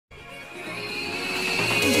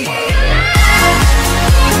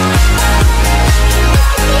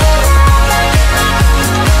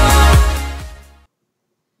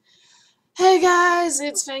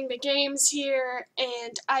it's Fang the Games here,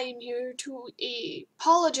 and I am here to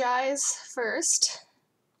apologize first.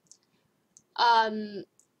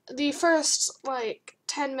 The first,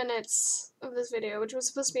 10 minutes of this video, which was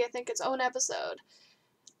supposed to be, I think, its own episode,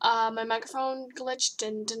 my microphone glitched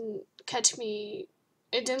and didn't catch me.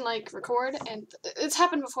 It didn't, record, and it's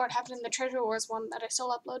happened before. It happened in the Treasure Wars one that I still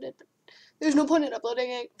uploaded, but there's no point in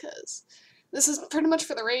uploading it, because this is pretty much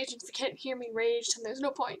for the rage, and if you can't hear me rage, then there's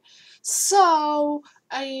no point. So,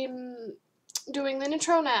 I'm doing the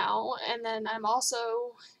intro now, and then I'm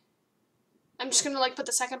just gonna, put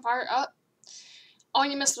the second part up. All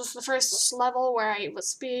you missed was the first level where I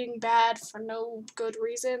was being bad for no good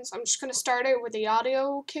reason, so I'm just gonna start it with the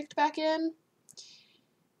audio kicked back in.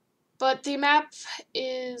 But the map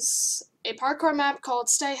is a parkour map called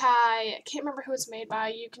Stay High. I can't remember who it's made by.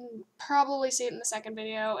 You can probably see it in the second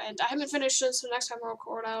video, and I haven't finished it, so next time I'll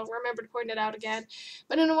record, I'll remember to point it out again.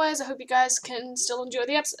 But anyways, I hope you guys can still enjoy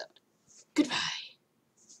the episode. Goodbye.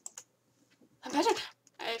 I'm better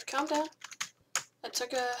now. I've calmed down. I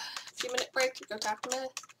took a few-minute break to go talk to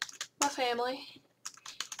my family,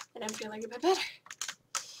 and I'm feeling a bit better.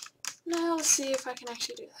 Now let's see if I can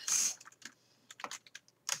actually do this.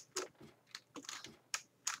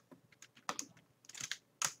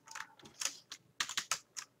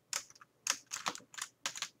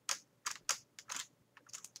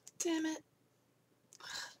 Damn it.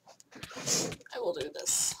 I will do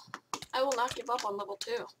this. I will not give up on level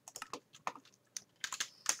 2.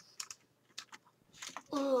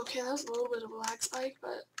 Oh, okay, that was a little bit of a lag spike,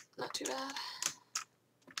 but not too bad.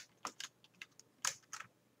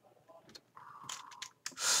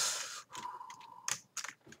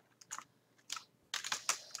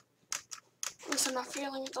 At least I'm not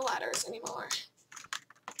feeling the ladders anymore.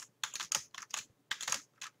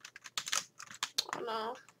 Oh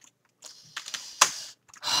no.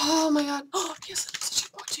 Oh my god. Oh, yes, that is a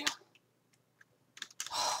checkpoint too.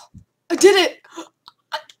 I did it!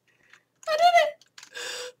 I did it!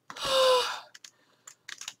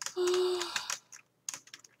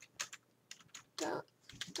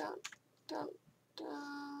 Down.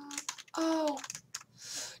 Oh.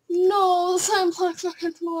 No, the sign block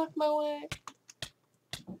fucking blocked my way.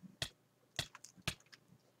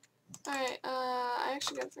 Alright, I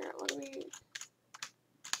actually gotta figure out what do we...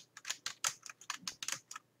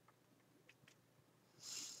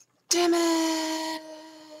 Damn it!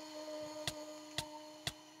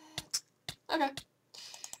 Okay.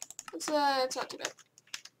 It's not too bad.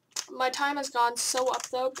 My time has gone so up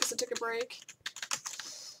though because I took a break.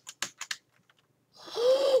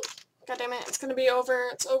 God damn it, it's gonna be over.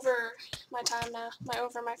 It's over my time now.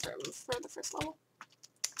 For the first level.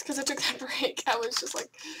 It's because I took that break. I was just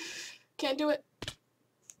like, can't do it.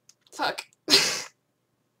 Fuck.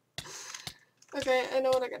 Okay, I know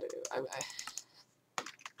what I gotta do.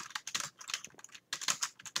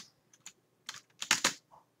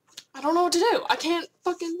 I don't know what to do. I can't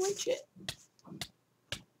fucking reach it.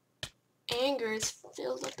 Anger is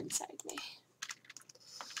filled up inside me.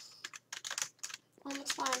 Oh,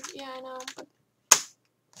 that's fine. Yeah, I know, but...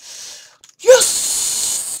 Yes!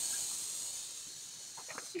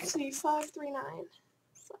 Let's see, 539.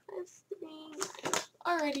 539.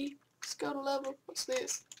 Alrighty, let's go to level... What's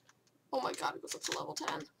this? Oh my god, it goes up to level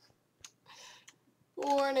 10.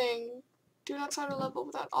 Warning. Do not start a level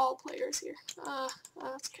without all players here.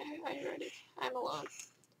 That's okay. I'm ready. I'm alone.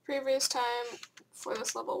 Previous time for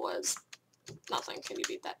this level was nothing. Can you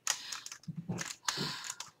beat that?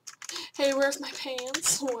 Hey, where's my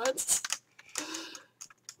pants? What?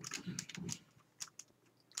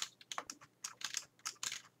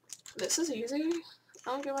 This is easy.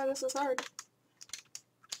 I don't get why this is hard.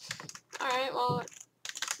 Alright, well,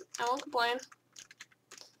 I won't complain.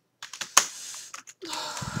 I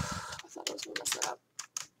thought I was gonna mess that up.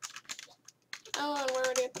 Oh, and we're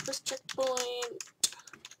already at the first checkpoint.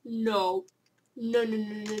 No. No.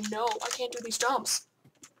 I can't do these jumps.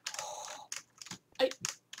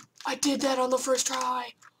 I did that on the first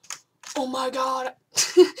try. Oh my god.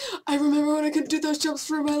 I remember when I couldn't do those jumps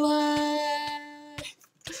for my life.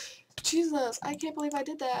 Jesus, I can't believe I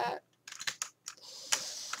did that.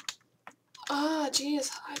 Ah,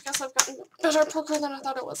 jeez. I guess I've gotten better at poker than I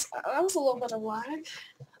thought it was. That was a little bit of lag.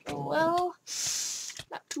 Oh well.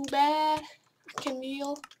 Not too bad. I can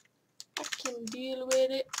deal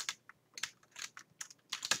with it.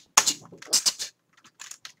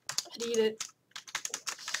 I need it.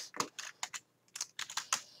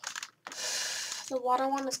 The water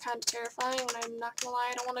one is kind of terrifying, and I'm not gonna lie,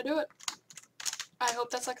 I don't want to do it. I hope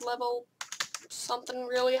that's like level something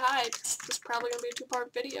really high. This is probably gonna be a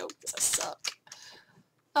 2-part video because I suck.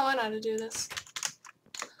 Oh, I know how to do this.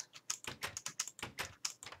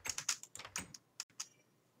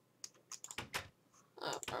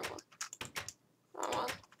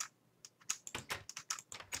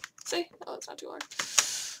 See? Oh, it's not too hard.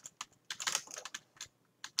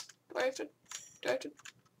 Do I have to...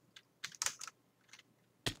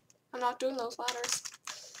 I'm not doing those ladders.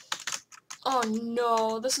 Oh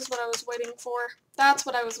no, this is what I was waiting for. That's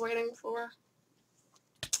what I was waiting for.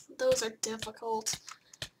 Those are difficult.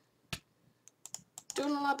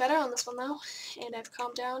 Doing a lot better on this one though, and I've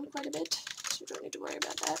calmed down quite a bit, so you don't need to worry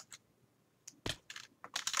about that.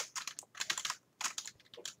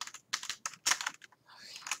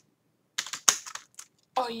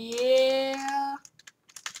 Oh yeah!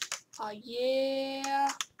 Oh yeah!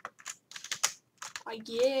 Oh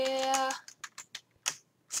yeah!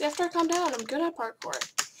 See, after I calm down, I'm good at parkour.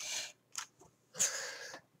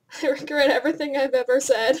 I regret everything I've ever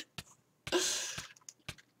said. It's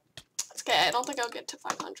okay, I don't think I'll get to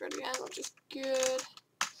 500 again, which is good.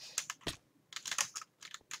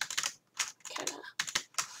 Okay, now.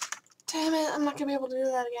 Damn it, I'm not gonna be able to do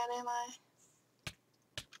that again, am I?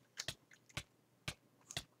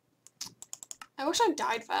 I wish I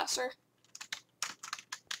died faster.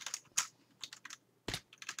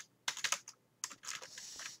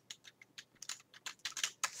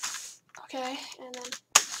 Okay, and then,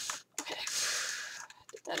 okay,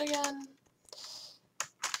 did that again.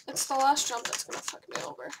 It's the last jump that's gonna fuck me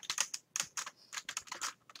over.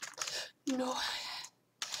 No.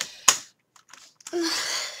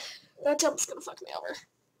 That jump's gonna fuck me over.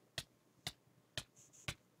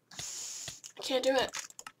 I can't do it.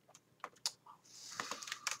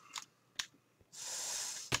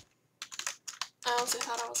 I honestly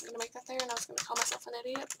thought I wasn't gonna make that there and I was gonna call myself an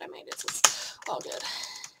idiot, but I made it, so it's all good.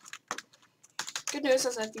 Good news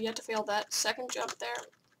is I've yet to fail that second jump there.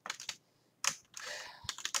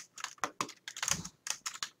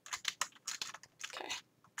 Okay.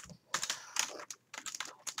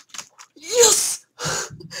 Yes!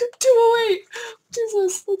 208!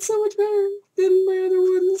 Jesus, that's so much better than my other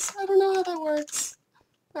ones. I don't know how that works.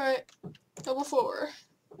 Alright, level 4.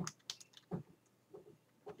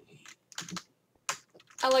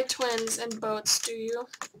 I like twins and boats, do you?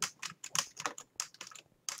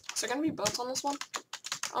 Is there gonna be boats on this one?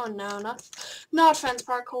 Oh no, not fence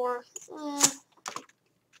parkour.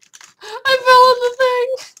 I fell on the thing!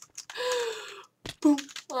 Boom.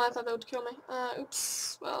 Oh, I thought that would kill me.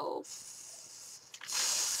 Oops. Well...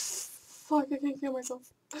 Fuck, I can't kill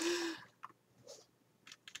myself.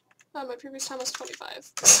 My previous time was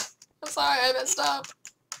 25. I'm sorry, I messed up.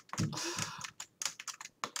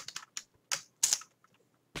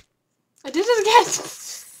 I did it again!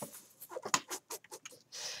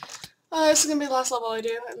 This is gonna be the last level I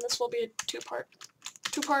do, and this will be a two-part,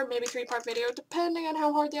 maybe three-part video, depending on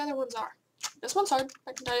how hard the other ones are. This one's hard,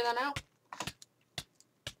 I can tell you that now.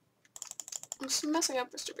 I'm just messing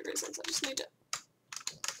up for stupid reasons, I just need to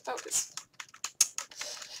focus.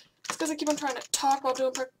 It's because I keep on trying to talk while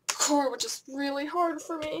doing parkour, which is really hard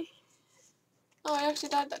for me. Oh, I actually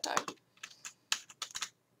died that time.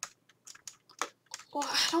 Well,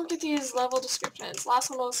 I don't get these level descriptions. Last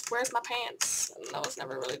one was, where's my pants? And that was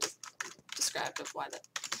never really described of why that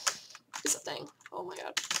is a thing. Oh my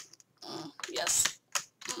god. Yes.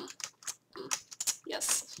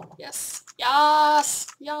 Yes. Yes. Yes!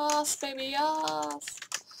 Yes, baby, yes!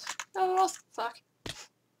 Yes! Fuck.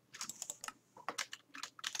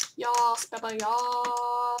 Yes, baby,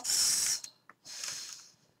 yes!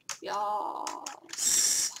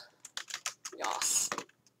 Yes. Yes.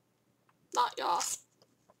 Not yas.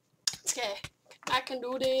 It's okay. I can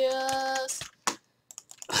do this.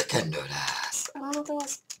 I can do this. I don't know what that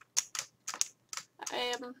was.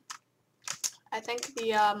 I think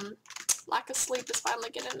the lack of sleep is finally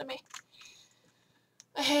getting to me.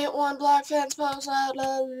 I hate one black fence post. I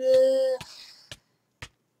love it.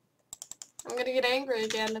 I'm gonna get angry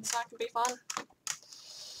again. It's not gonna be fun.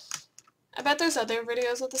 I bet there's other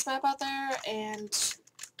videos of this map out there, and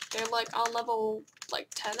they're like on level like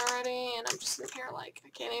 10 already, and I'm just in here like I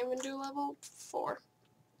can't even do level 4.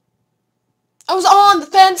 I was on the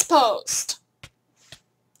fence post!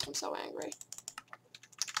 I'm so angry.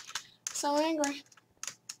 So angry.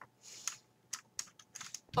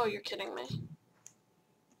 Oh, you're kidding me.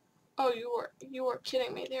 Oh, you are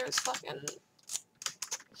kidding me. There's fucking...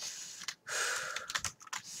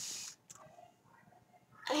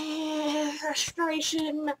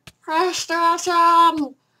 Frustration!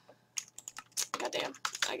 Frustration! Goddamn,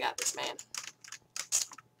 I got this, man.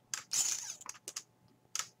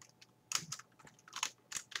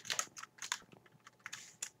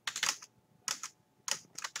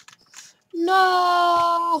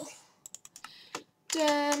 No!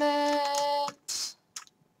 Damn it!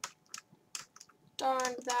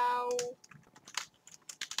 Darn thou.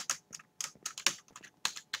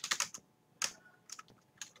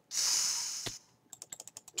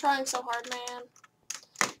 Trying so hard, man.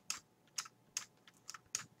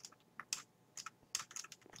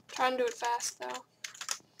 Trying to do it fast, though.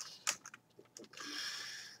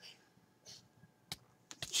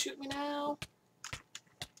 Shoot me now.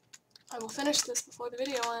 I will finish this before the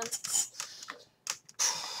video ends.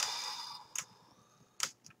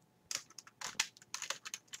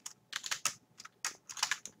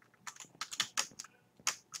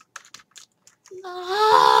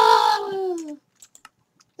 No!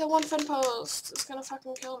 The one fin post is gonna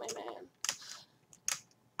fucking kill me, man.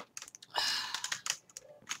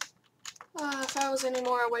 If I was any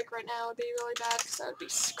more awake right now, it would be really bad because I would be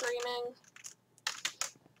screaming.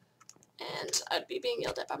 And I'd be being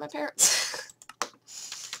yelled at by my parents.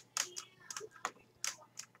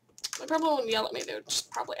 They probably wouldn't yell at me, they would just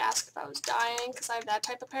probably ask if I was dying, because I have that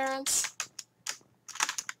type of parents.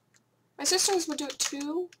 My sisters would do it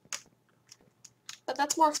too, but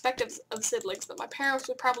that's more expected of siblings, but my parents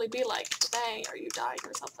would probably be like, today, are you dying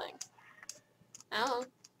or something? I don't know.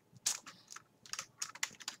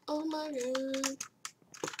 Oh my god.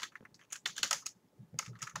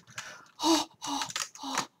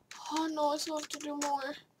 Oh no, I still have to do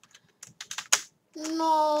more.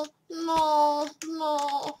 No, no,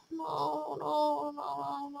 no, no, no, no,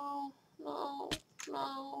 no, no,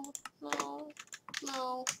 no,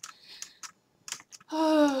 no,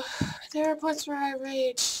 no. There are points where I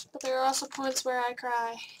rage, but there are also points where I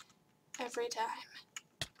cry. Every time.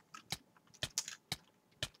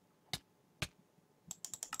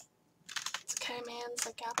 It's okay, mans.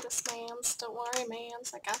 I got this, mans. Don't worry,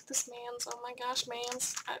 mans. I got this, mans. Oh my gosh,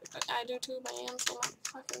 mans. I do too, mans. Oh my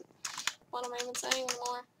fucking... What am I even saying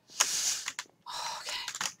anymore? Okay.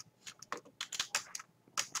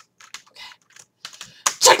 Okay.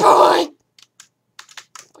 Checkpoint!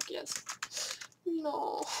 Fuck yes.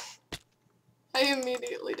 No. I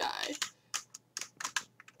immediately die.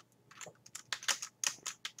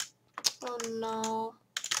 Oh no.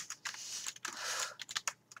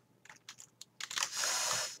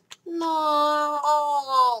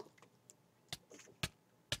 No.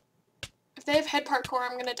 If they have head parkour,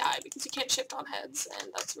 I'm gonna die because you can't shift on heads,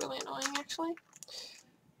 and that's really annoying, actually.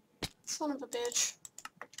 Son of a bitch.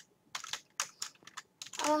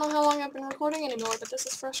 I don't know how long I've been recording anymore, but this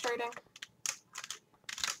is frustrating.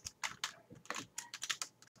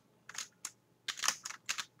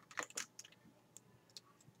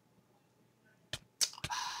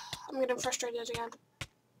 I'm getting frustrated again.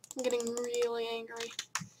 I'm getting really angry.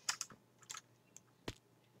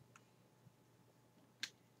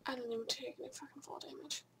 I didn't even take any fucking fall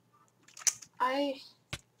damage.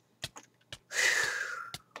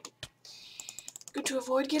 Good to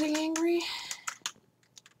avoid getting angry.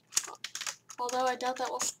 Although I doubt that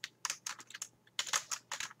will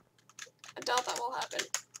happen.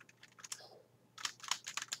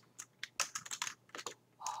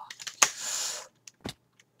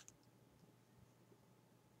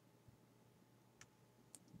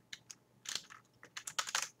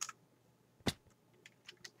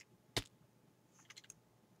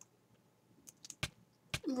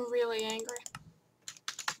 I'm really angry.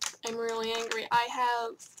 I'm really angry. I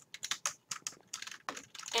have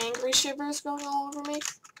angry shivers going all over me.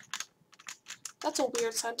 That's a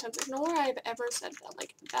weird sentence. Ignore I've ever said that.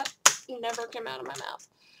 Like, that never came out of my mouth.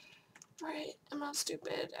 Alright, I'm not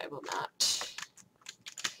stupid. I will not.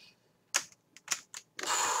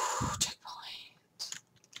 Checkpoint.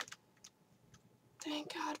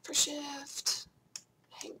 Thank God for shift.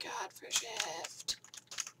 Thank God for shift.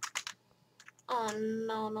 Oh,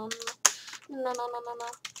 no, no, no. No, no, no, no, no.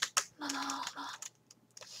 No, no, no.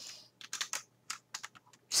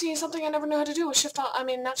 See, something I never knew how to do was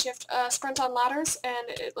sprint on ladders, and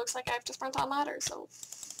it looks like I have to sprint on ladders, so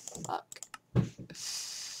fuck.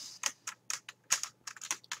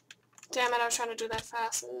 Damn it, I was trying to do that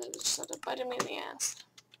fast, and it just started biting me in the ass.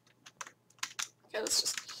 Okay, let's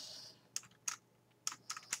just...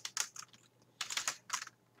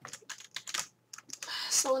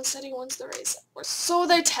 Slow and steady wins the race. Or so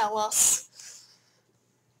they tell us.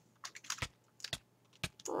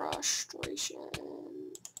 Frustration.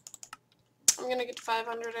 I'm gonna get to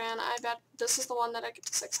 500, and I bet this is the one that I get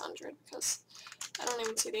to 600, because I don't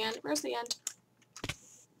even see the end. Where's the end?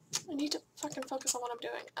 I need to fucking focus on what I'm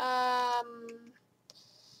doing.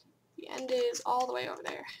 The end is all the way over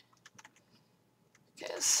there.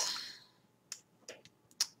 Because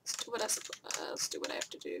let's do what I have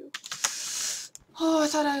to do. Oh, I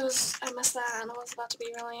thought I messed that, and I was about to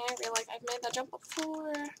be really angry, like I've made that jump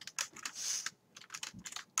before.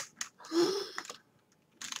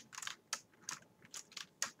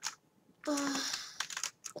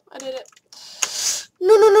 I did it.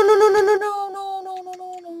 No, no, no, no, no, no, no, no, no, no, no, no,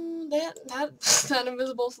 no. That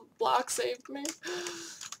invisible block saved me.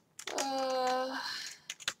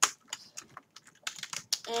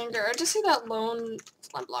 Anger. I just see that lone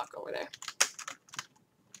slime block over there.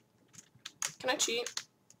 Can I cheat?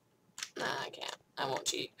 Nah, I can't. I won't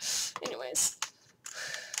cheat. Anyways.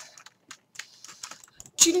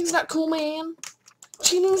 Cheating's not cool, man.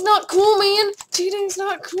 Cheating's not cool, man. Cheating's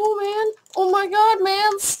not cool, man. Oh my god,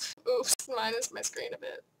 mans. Oops, minus my screen a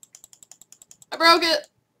bit. I broke it.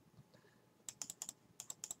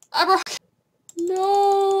 I broke it.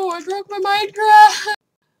 No, I broke my Minecraft.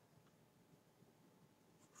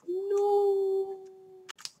 No.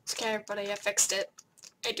 It's okay, everybody. I fixed it.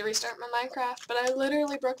 I had to restart my Minecraft, but I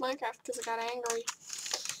literally broke Minecraft because I got angry.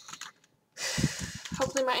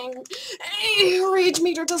 Hopefully my rage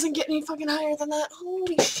meter doesn't get any fucking higher than that.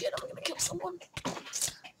 Holy shit, I'm gonna kill someone.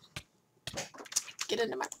 Get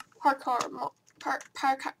into my parkour mode.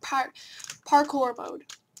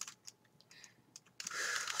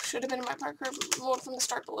 Should have been in my parkour mode from the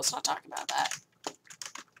start, but let's not talk about that.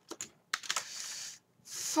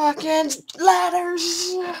 Fucking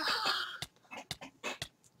ladders! I'm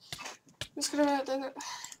just gonna...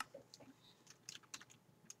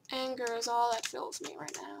 Anger is all that fills me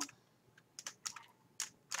right now.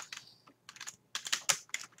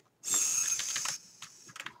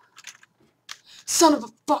 Son of a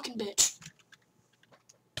fucking bitch.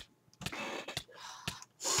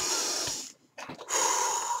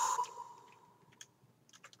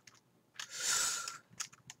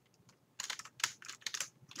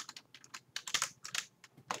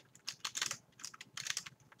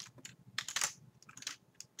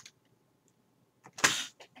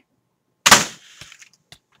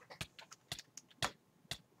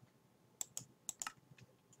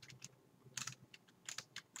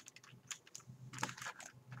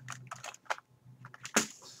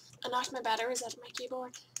 I knocked my batteries out of my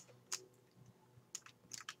keyboard.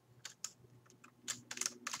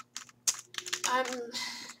 I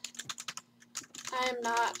am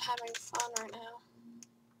not having fun right now.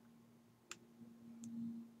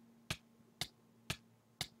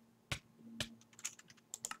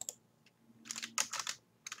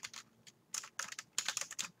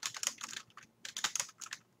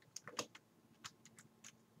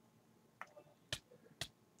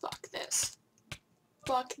 Fuck this.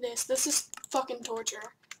 Fuck this. This is fucking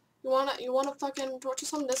torture. You wanna fucking torture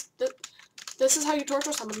someone? This is how you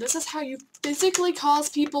torture someone. This is how you physically cause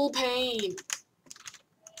people pain.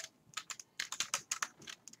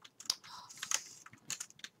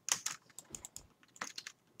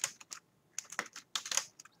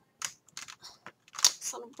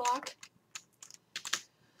 Son of a block.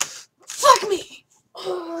 Fuck me!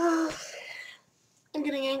 I'm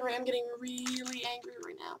getting angry. I'm getting really angry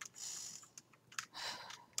right now.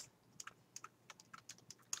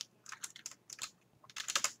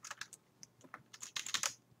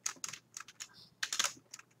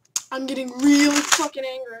 I'm getting really fucking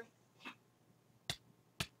angry.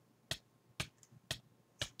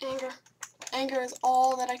 Anger. Anger is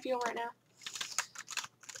all that I feel right now.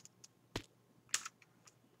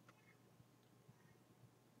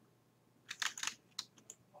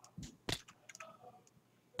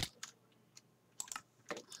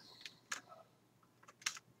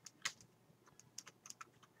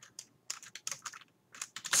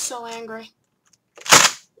 So angry.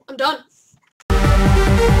 I'm done.